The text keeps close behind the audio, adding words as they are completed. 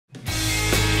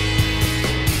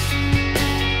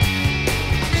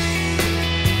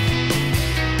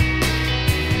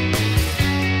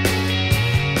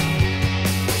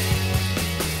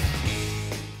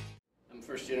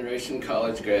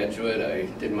college graduate. I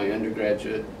did my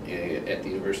undergraduate at the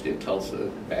University of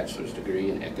Tulsa, bachelor's degree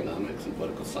in economics and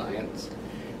political science.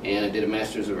 And I did a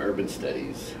master's of urban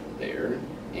studies there,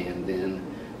 and then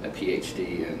a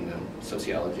PhD in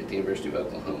sociology at the University of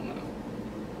Oklahoma.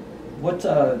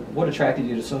 What attracted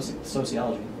you to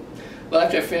sociology? Well,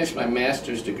 after I finished my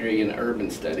master's degree in urban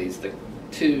studies, the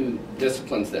two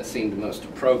disciplines that seemed most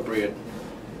appropriate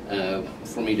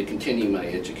for me to continue my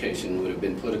education would have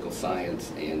been political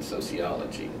science and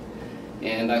sociology.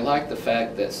 And I like the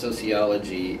fact that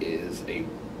sociology is a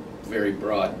very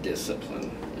broad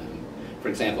discipline. For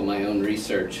example, my own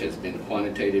research has been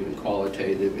quantitative and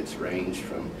qualitative. It's ranged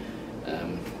from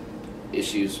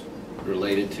issues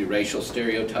related to racial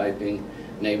stereotyping,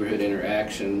 neighborhood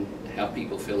interaction, how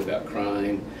people feel about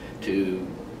crime, to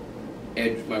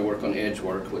my work on edge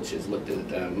work, which has looked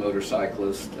at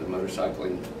motorcyclists,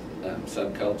 motorcycling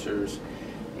subcultures,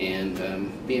 and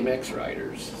BMX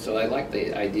riders. So I like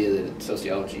the idea that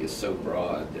sociology is so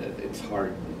broad that it's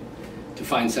hard to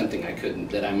find something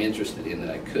that I'm interested in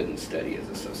that I couldn't study as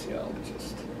a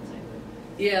sociologist.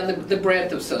 Yeah, the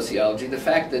breadth of sociology, the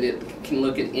fact that it can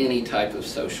look at any type of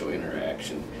social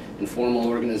interaction, informal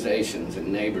organizations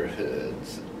and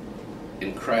neighborhoods,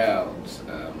 in crowds,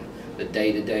 the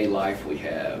day-to-day life we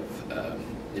have,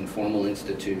 informal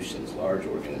institutions, large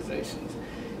organizations.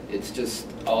 It's just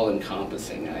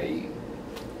all-encompassing.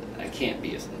 I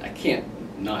can't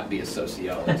not be a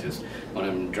sociologist when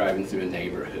I'm driving through a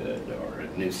neighborhood or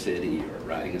a new city or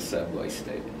riding a subway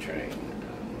train.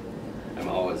 I'm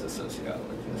always a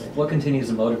sociologist. What continues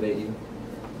to motivate you?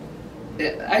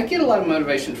 I get a lot of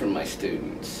motivation from my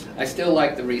students. I still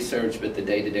like the research, but the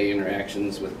day-to-day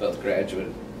interactions with both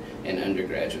graduate and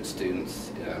undergraduate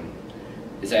students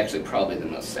is actually probably the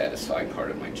most satisfying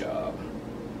part of my job.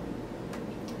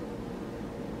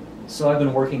 So I've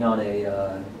been working on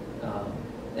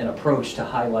an approach to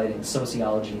highlighting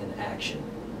sociology in action.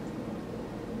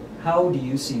 How do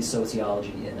you see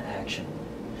sociology in action?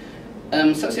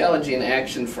 Sociology in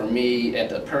action for me at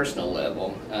the personal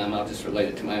level, I'll just relate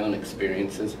it to my own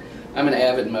experiences. I'm an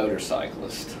avid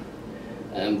motorcyclist.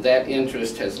 That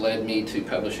interest has led me to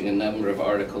publishing a number of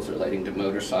articles relating to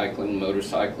motorcycling,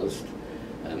 motorcyclists,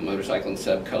 motorcycling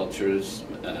subcultures,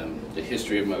 the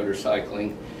history of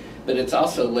motorcycling. But it's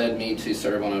also led me to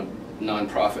serve on a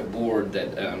nonprofit board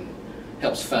that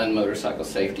helps fund motorcycle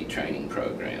safety training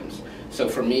programs. So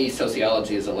for me,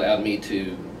 sociology has allowed me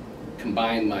to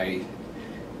combine my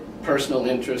personal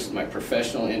interest, my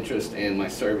professional interest, and my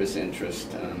service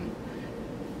interest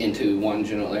into one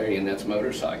general area, and that's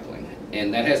motorcycling.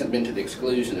 And that hasn't been to the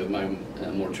exclusion of my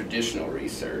more traditional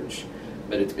research,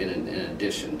 but it's been in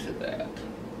addition to that.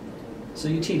 So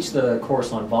you teach the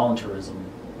course on voluntarism,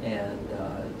 and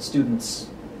students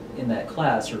in that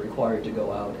class are required to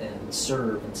go out and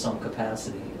serve in some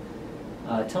capacity.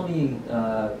 Tell me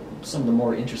some of the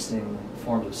more interesting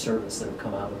forms of service that have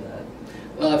come out of that.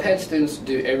 Well, I've had students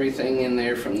do everything in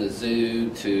there from the zoo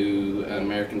to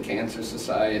American Cancer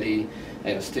Society. I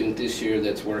have a student this year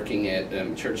that's working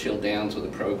at Churchill Downs with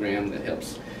a program that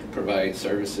helps provide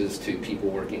services to people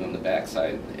working on the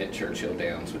backside at Churchill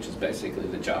Downs, which is basically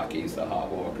the jockeys, the hot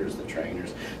walkers, the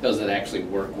trainers, those that actually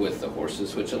work with the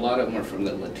horses, which a lot of them are from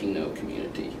the Latino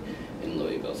community in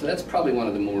Louisville. So that's probably one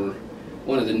of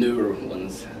the newer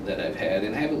ones that I've had.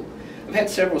 And I've had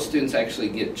several students actually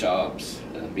get jobs,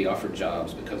 be offered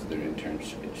jobs because of their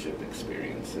internship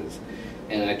experiences.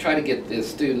 And I try to get the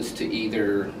students to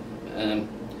either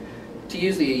to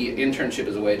use the internship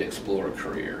as a way to explore a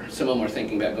career. Some of them are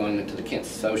thinking about going into the Kent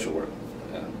School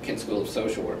of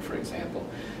Social Work, for example.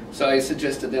 So I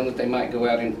suggested to them that they might go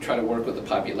out and try to work with the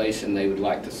population they would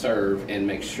like to serve and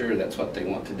make sure that's what they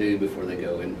want to do before they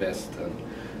go invest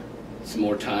some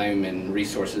more time and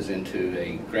resources into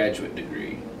a graduate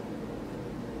degree.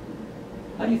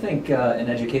 How do you think an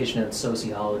education in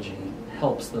sociology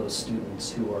helps those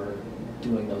students who are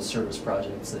doing those service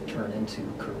projects that turn into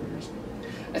careers?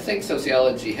 I think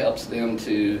sociology helps them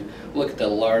to look at the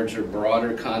larger,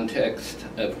 broader context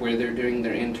of where they're doing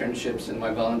their internships in my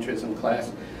volunteerism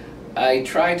class. I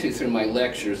try to, through my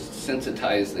lectures,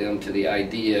 sensitize them to the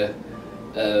idea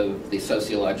of the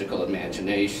sociological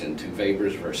imagination, to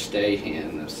Weber's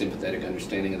Verstehen, a sympathetic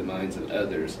understanding of the minds of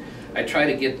others. I try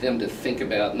to get them to think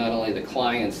about not only the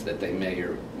clients that they may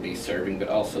be serving, but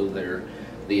also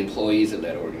the employees of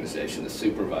that organization, the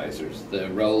supervisors, the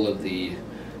role of the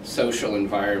social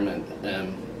environment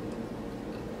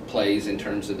plays in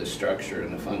terms of the structure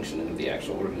and the functioning of the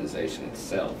actual organization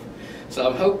itself. So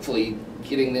I'm hopefully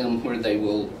getting them where they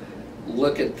will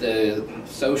look at the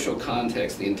social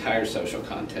context, the entire social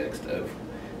context of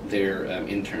their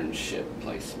internship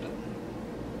placement.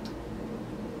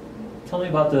 Tell me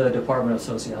about the Department of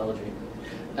Sociology.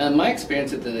 My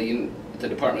experience at the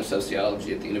Department of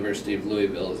Sociology at the University of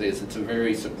Louisville is it's a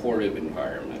very supportive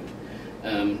environment.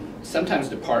 Sometimes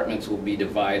departments will be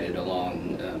divided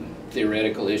along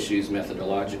theoretical issues,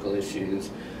 methodological issues.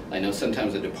 I know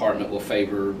sometimes a department will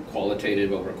favor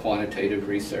qualitative over quantitative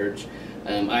research.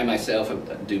 I myself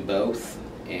do both,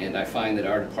 and I find that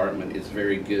our department is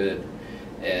very good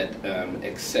at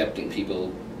accepting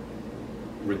people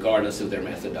regardless of their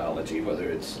methodology, whether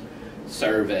it's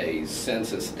surveys,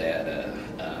 census data,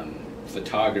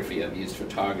 photography. I've used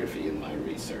photography in my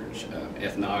research,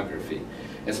 ethnography.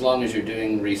 As long as you're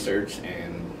doing research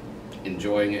and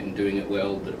enjoying it and doing it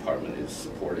well, the department is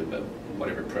supportive of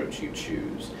whatever approach you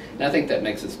choose. And I think that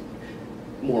makes us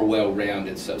more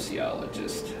well-rounded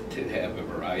sociologists to have a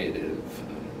variety of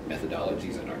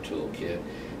methodologies in our toolkit,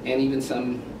 and even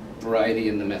some variety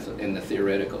in the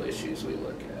theoretical issues we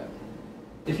look at.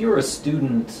 If you were a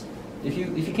student, if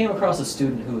you came across a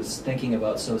student who was thinking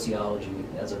about sociology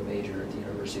as a major at the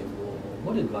University of Louisville,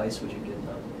 what advice would you give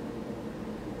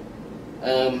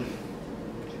them?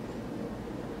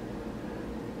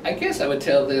 I guess I would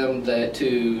tell them that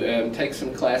to take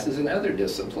some classes in other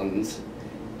disciplines,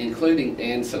 including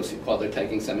while they're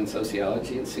taking some in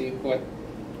sociology, and see what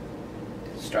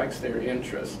strikes their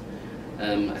interest.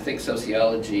 I think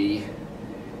sociology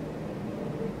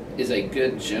is a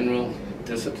good general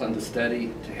discipline to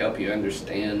study to help you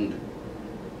understand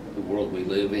the world we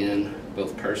live in,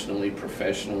 both personally,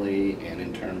 professionally, and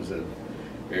in terms of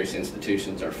various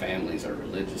institutions, our families, our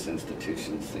religious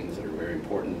institutions, things that are very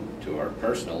important to our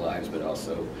personal lives, but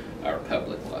also our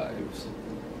public lives.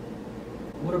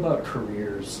 What about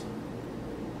careers?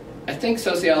 I think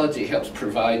sociology helps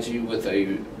provide you with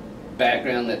a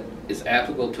background that is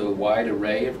applicable to a wide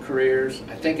array of careers.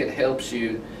 I think it helps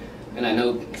you, and I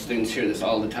know students hear this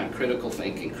all the time, critical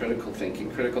thinking,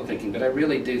 but I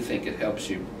really do think it helps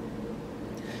you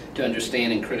to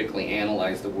understand and critically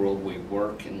analyze the world we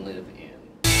work and live in.